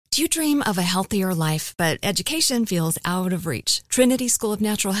Do you dream of a healthier life, but education feels out of reach? Trinity School of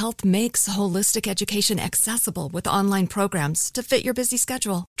Natural Health makes holistic education accessible with online programs to fit your busy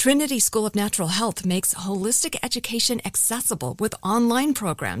schedule. Trinity School of Natural Health makes holistic education accessible with online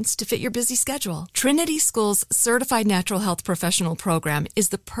programs to fit your busy schedule. Trinity School's Certified Natural Health Professional Program is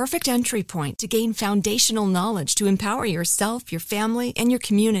the perfect entry point to gain foundational knowledge to empower yourself, your family, and your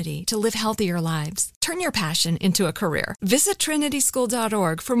community to live healthier lives. Turn your passion into a career. Visit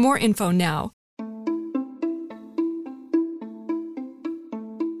trinityschool.org for more info now.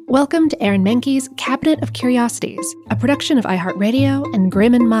 Welcome to Aaron Mahnke's Cabinet of Curiosities, a production of iHeartRadio and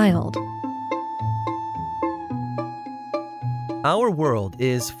Grim and Mild. Our world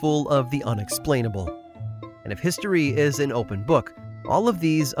is full of the unexplainable. And if history is an open book, all of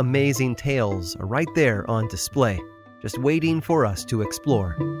these amazing tales are right there on display, just waiting for us to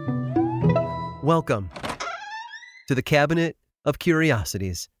explore. Welcome to the Cabinet of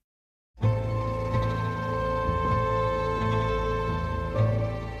Curiosities.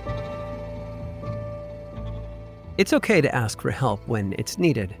 It's okay to ask for help when it's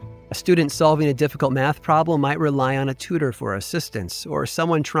needed. A student solving a difficult math problem might rely on a tutor for assistance, or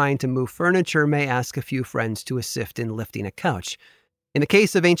someone trying to move furniture may ask a few friends to assist in lifting a couch. In the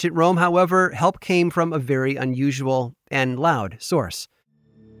case of ancient Rome, however, help came from a very unusual and loud source.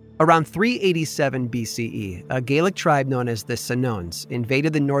 Around 387 BCE, a Gaelic tribe known as the Senones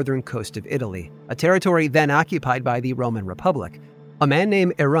invaded the northern coast of Italy, a territory then occupied by the Roman Republic. A man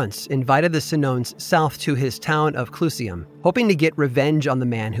named Erunce invited the Senones south to his town of Clusium, hoping to get revenge on the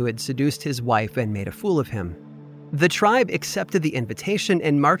man who had seduced his wife and made a fool of him. The tribe accepted the invitation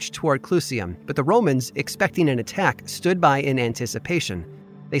and marched toward Clusium, but the Romans, expecting an attack, stood by in anticipation.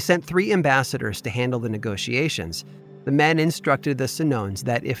 They sent 3 ambassadors to handle the negotiations. The men instructed the Senones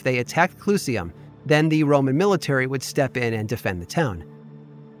that if they attacked Clusium, then the Roman military would step in and defend the town.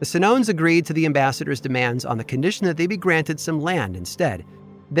 The Senones agreed to the ambassadors' demands on the condition that they be granted some land instead.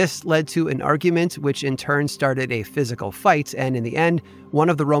 This led to an argument which in turn started a physical fight, and in the end, one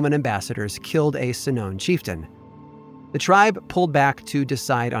of the Roman ambassadors killed a Senone chieftain. The tribe pulled back to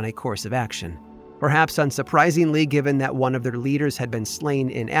decide on a course of action. Perhaps unsurprisingly, given that one of their leaders had been slain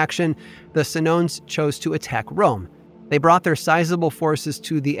in action, the Senones chose to attack Rome. They brought their sizable forces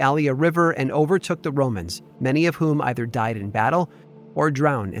to the Allia River and overtook the Romans, many of whom either died in battle or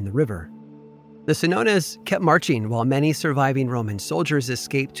drowned in the river. The Senones kept marching while many surviving Roman soldiers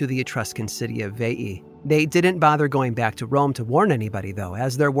escaped to the Etruscan city of Veii. They didn't bother going back to Rome to warn anybody, though,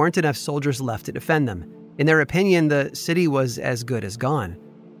 as there weren't enough soldiers left to defend them. In their opinion, the city was as good as gone.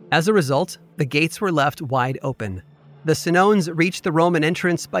 As a result, the gates were left wide open. The Senones reached the Roman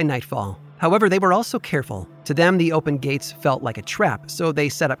entrance by nightfall. However, they were also careful. To them, the open gates felt like a trap, so they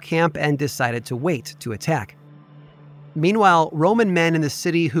set up camp and decided to wait to attack. Meanwhile, Roman men in the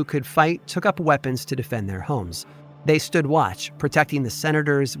city who could fight took up weapons to defend their homes. They stood watch, protecting the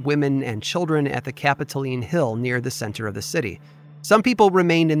senators, women, and children at the Capitoline Hill near the center of the city. Some people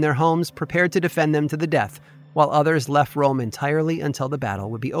remained in their homes, prepared to defend them to the death, while others left Rome entirely until the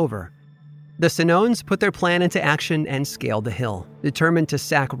battle would be over. The Senones put their plan into action and scaled the hill, determined to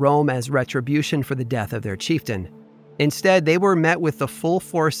sack Rome as retribution for the death of their chieftain. Instead, they were met with the full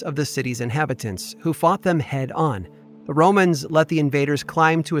force of the city's inhabitants, who fought them head-on. The Romans let the invaders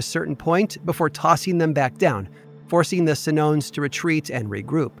climb to a certain point before tossing them back down, forcing the Senones to retreat and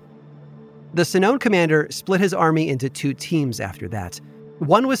regroup. The Senone commander split his army into 2 teams after that.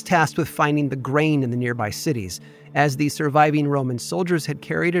 One was tasked with finding the grain in the nearby cities, as the surviving Roman soldiers had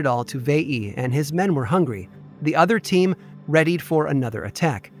carried it all to Veii and his men were hungry. The other team readied for another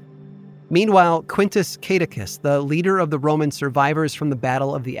attack. Meanwhile, Quintus Caedicus, the leader of the Roman survivors from the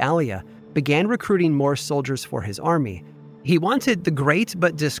Battle of the Allia, began recruiting more soldiers for his army. He wanted the great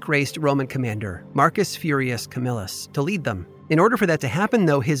but disgraced Roman commander, Marcus Furius Camillus, to lead them. In order for that to happen,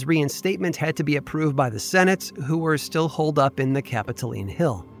 though, his reinstatement had to be approved by the Senate, who were still holed up in the Capitoline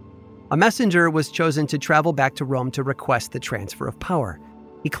Hill. A messenger was chosen to travel back to Rome to request the transfer of power.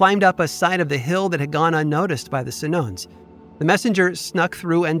 He climbed up a side of the hill that had gone unnoticed by the Senones. The messenger snuck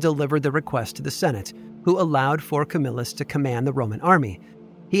through and delivered the request to the Senate, who allowed for Camillus to command the Roman army.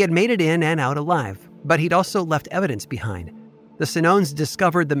 He had made it in and out alive, but he'd also left evidence behind. The Senones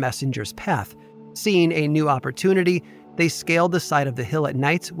discovered the messenger's path. Seeing a new opportunity, they scaled the side of the hill at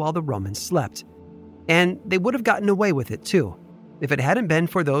night while the Romans slept. And they would have gotten away with it too, if it hadn't been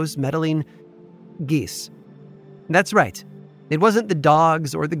for those meddling geese. That's right. It wasn't the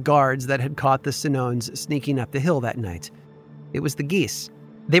dogs or the guards that had caught the Senones sneaking up the hill that night. It was the geese.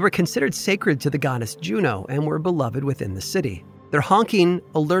 They were considered sacred to the goddess Juno and were beloved within the city. Their honking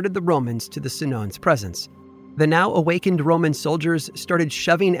alerted the Romans to the Senones' presence. The now awakened Roman soldiers started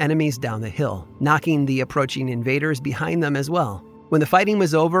shoving enemies down the hill, knocking the approaching invaders behind them as well. When the fighting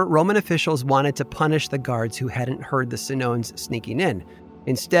was over, Roman officials wanted to punish the guards who hadn't heard the Senones sneaking in.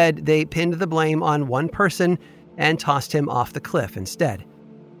 Instead, they pinned the blame on one person and tossed him off the cliff instead.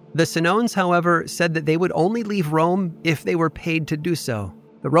 The Senones, however, said that they would only leave Rome if they were paid to do so.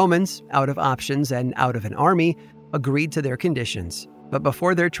 The Romans, out of options and out of an army, agreed to their conditions. But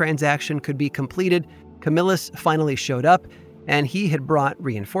before their transaction could be completed, Camillus finally showed up, and he had brought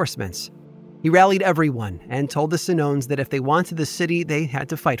reinforcements. He rallied everyone and told the Senones that if they wanted the city, they had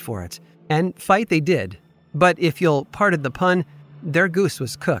to fight for it. And fight they did. But if you'll pardon the pun, their goose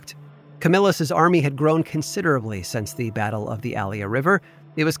was cooked. Camillus's army had grown considerably since the Battle of the Allia River.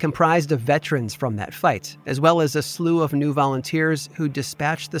 It was comprised of veterans from that fight, as well as a slew of new volunteers who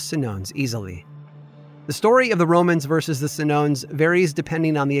dispatched the Senones easily. The story of the Romans versus the Senones varies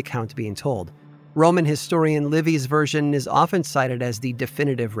depending on the account being told. Roman historian Livy's version is often cited as the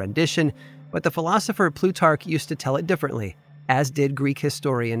definitive rendition, but the philosopher Plutarch used to tell it differently, as did Greek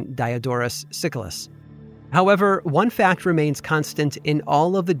historian Diodorus Siculus. However, one fact remains constant in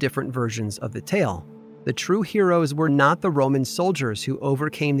all of the different versions of the tale. The true heroes were not the Roman soldiers who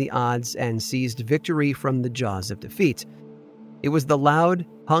overcame the odds and seized victory from the jaws of defeat. It was the loud,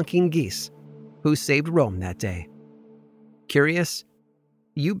 honking geese who saved Rome that day. Curious?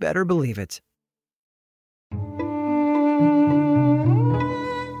 You better believe it.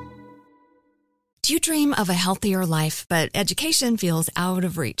 Do you dream of a healthier life, but education feels out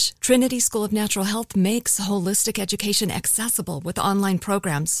of reach? Trinity School of Natural Health makes holistic education accessible with online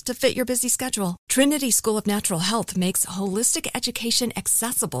programs to fit your busy schedule. Trinity School of Natural Health makes holistic education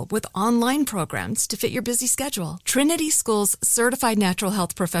accessible with online programs to fit your busy schedule. Trinity School's Certified Natural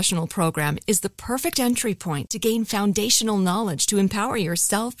Health Professional Program is the perfect entry point to gain foundational knowledge to empower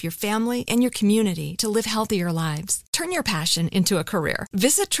yourself, your family, and your community to live healthier lives. Turn your passion into a career.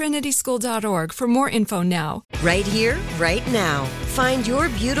 Visit trinityschool.org for more info now. Right here, right now. Find your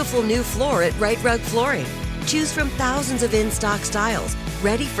beautiful new floor at Right Rug Flooring. Choose from thousands of in-stock styles,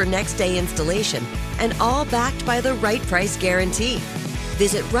 ready for next day installation, and all backed by the right price guarantee.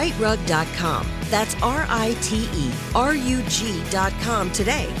 Visit rightrug.com. That's RITERUG.com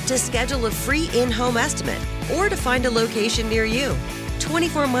today to schedule a free in-home estimate or to find a location near you.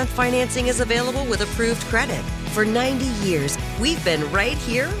 24-month financing is available with approved credit. For 90 years, we've been right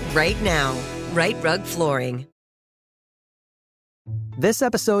here, right now. Right Rug Flooring. This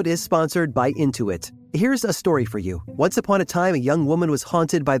episode is sponsored by Intuit. Here's a story for you. Once upon a time, a young woman was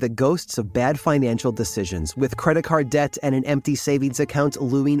haunted by the ghosts of bad financial decisions, with credit card debt and an empty savings account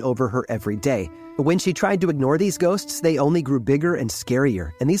looming over her every day. When she tried to ignore these ghosts, they only grew bigger and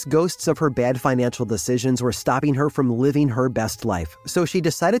scarier, and these ghosts of her bad financial decisions were stopping her from living her best life. So she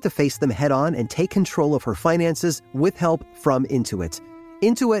decided to face them head on and take control of her finances with help from Intuit.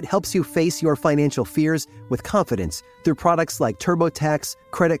 Intuit helps you face your financial fears with confidence through products like TurboTax,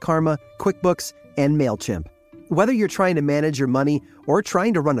 Credit Karma, QuickBooks, and MailChimp. Whether you're trying to manage your money or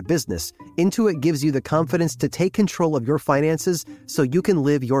trying to run a business, Intuit gives you the confidence to take control of your finances so you can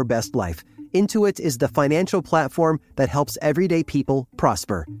live your best life. Intuit is the financial platform that helps everyday people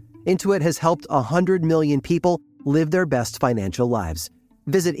prosper. Intuit has helped 100 million people live their best financial lives.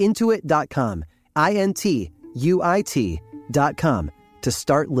 Visit Intuit.com, INTUIT.com, to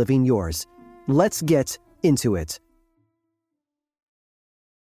start living yours. Let's get into it.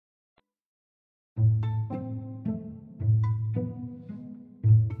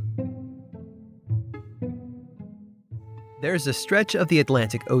 There's a stretch of the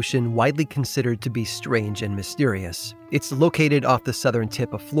Atlantic Ocean widely considered to be strange and mysterious. It's located off the southern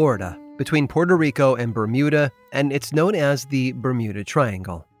tip of Florida, between Puerto Rico and Bermuda, and it's known as the Bermuda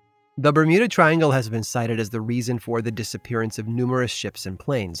Triangle. The Bermuda Triangle has been cited as the reason for the disappearance of numerous ships and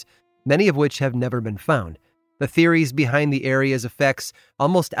planes, many of which have never been found. The theories behind the area's effects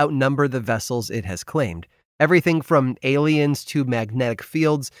almost outnumber the vessels it has claimed. Everything from aliens to magnetic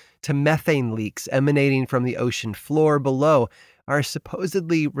fields to methane leaks emanating from the ocean floor below are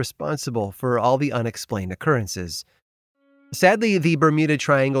supposedly responsible for all the unexplained occurrences. Sadly, the Bermuda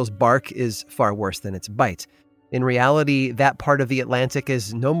Triangle's bark is far worse than its bite. In reality, that part of the Atlantic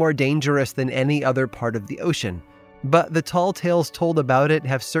is no more dangerous than any other part of the ocean. But the tall tales told about it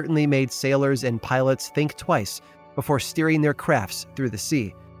have certainly made sailors and pilots think twice before steering their crafts through the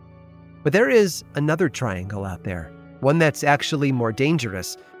sea. But there is another triangle out there, one that's actually more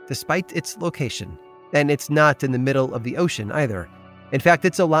dangerous, despite its location. And it's not in the middle of the ocean either. In fact,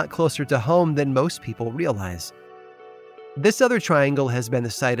 it's a lot closer to home than most people realize. This other triangle has been the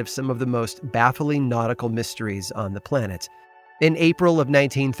site of some of the most baffling nautical mysteries on the planet. In April of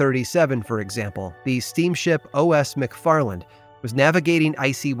 1937, for example, the steamship O.S. McFarland was navigating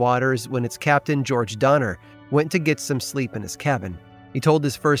icy waters when its captain, George Donner, went to get some sleep in his cabin. He told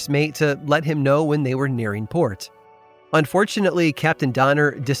his first mate to let him know when they were nearing port. Unfortunately, Captain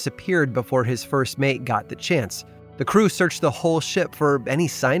Donner disappeared before his first mate got the chance. The crew searched the whole ship for any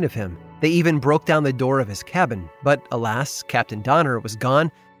sign of him. They even broke down the door of his cabin, but alas, Captain Donner was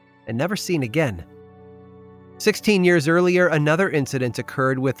gone and never seen again. 16 years earlier, another incident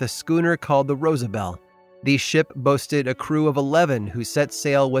occurred with a schooner called the Rosabelle. The ship boasted a crew of 11 who set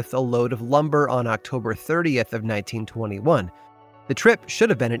sail with a load of lumber on October 30th of 1921. The trip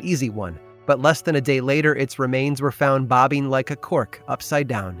should have been an easy one, but less than a day later, its remains were found bobbing like a cork upside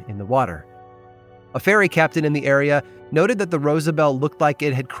down in the water. A ferry captain in the area noted that the Rosabelle looked like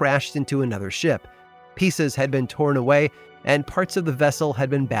it had crashed into another ship. Pieces had been torn away, and parts of the vessel had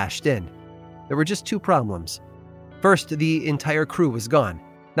been bashed in. There were just two problems. First, the entire crew was gone.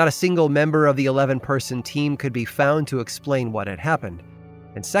 Not a single member of the 11-person team could be found to explain what had happened.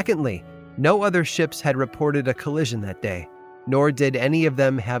 And secondly, no other ships had reported a collision that day, nor did any of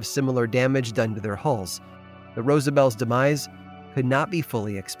them have similar damage done to their hulls. The Rosabelle's demise could not be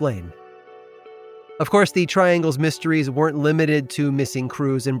fully explained. Of course, the Triangle's mysteries weren't limited to missing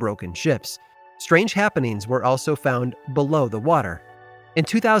crews and broken ships. Strange happenings were also found below the water. In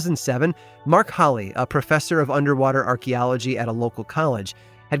 2007, Mark Holley, a professor of underwater archaeology at a local college,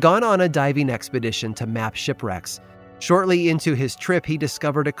 had gone on a diving expedition to map shipwrecks. Shortly into his trip, he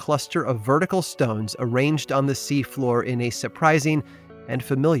discovered a cluster of vertical stones arranged on the seafloor in a surprising and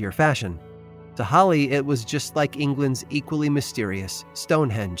familiar fashion. To Holley, it was just like England's equally mysterious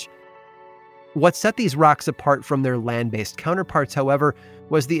Stonehenge. What set these rocks apart from their land-based counterparts, however,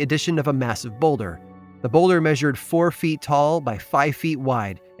 was the addition of a massive boulder. The boulder measured 4 feet tall by 5 feet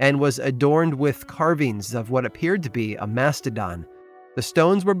wide and was adorned with carvings of what appeared to be a mastodon. The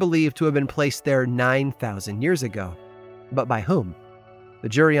stones were believed to have been placed there 9,000 years ago. But by whom? The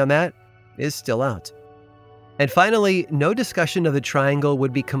jury on that is still out. And finally, no discussion of the Triangle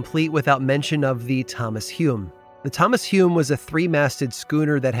would be complete without mention of the Thomas Hume. The Thomas Hume was a 3-masted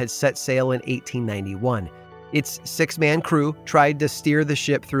schooner that had set sail in 1891. Its 6-man crew tried to steer the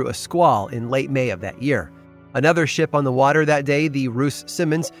ship through a squall in late May of that year. Another ship on the water that day, the Roos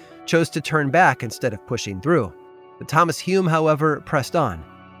Simmons, chose to turn back instead of pushing through. The Thomas Hume, however, pressed on.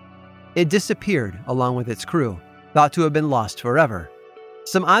 It disappeared along with its crew, thought to have been lost forever.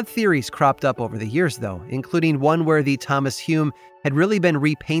 Some odd theories cropped up over the years, though, including one where the Thomas Hume had really been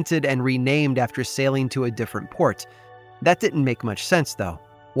repainted and renamed after sailing to a different port. That didn't make much sense, though.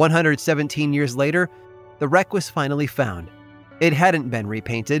 117 years later, the wreck was finally found. It hadn't been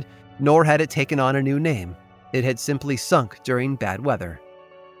repainted, nor had it taken on a new name. It had simply sunk during bad weather.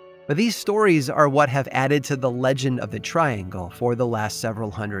 But these stories are what have added to the legend of the Triangle for the last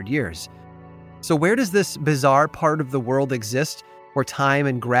several hundred years. So where does this bizarre part of the world exist, where time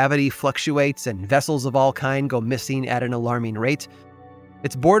and gravity fluctuates and vessels of all kind go missing at an alarming rate?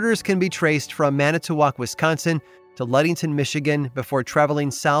 Its borders can be traced from Manitowoc, Wisconsin to Ludington, Michigan, before traveling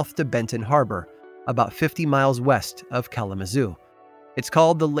south to Benton Harbor, about 50 miles west of Kalamazoo. It's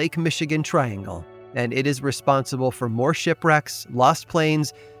called the Lake Michigan Triangle, and it is responsible for more shipwrecks, lost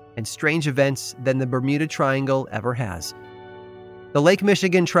planes, and strange events than the Bermuda Triangle ever has. The Lake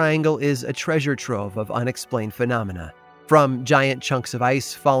Michigan Triangle is a treasure trove of unexplained phenomena, from giant chunks of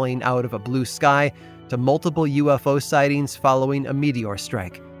ice falling out of a blue sky to multiple UFO sightings following a meteor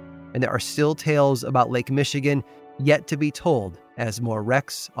strike. And there are still tales about Lake Michigan yet to be told as more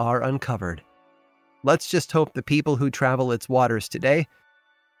wrecks are uncovered. Let's just hope the people who travel its waters today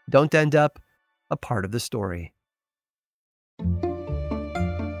don't end up a part of the story.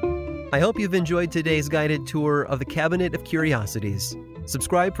 I hope you've enjoyed today's guided tour of the Cabinet of Curiosities.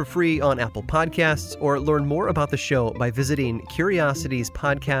 Subscribe for free on Apple Podcasts or learn more about the show by visiting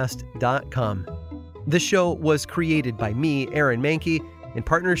curiositiespodcast.com. This show was created by me, Aaron Mahnke, in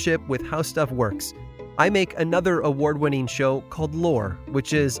partnership with How Stuff Works. I make another award-winning show called Lore,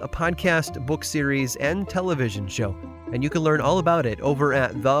 which is a podcast, book series, and television show, and you can learn all about it over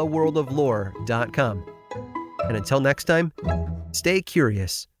at theworldoflore.com. And until next time, stay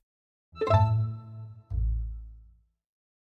curious.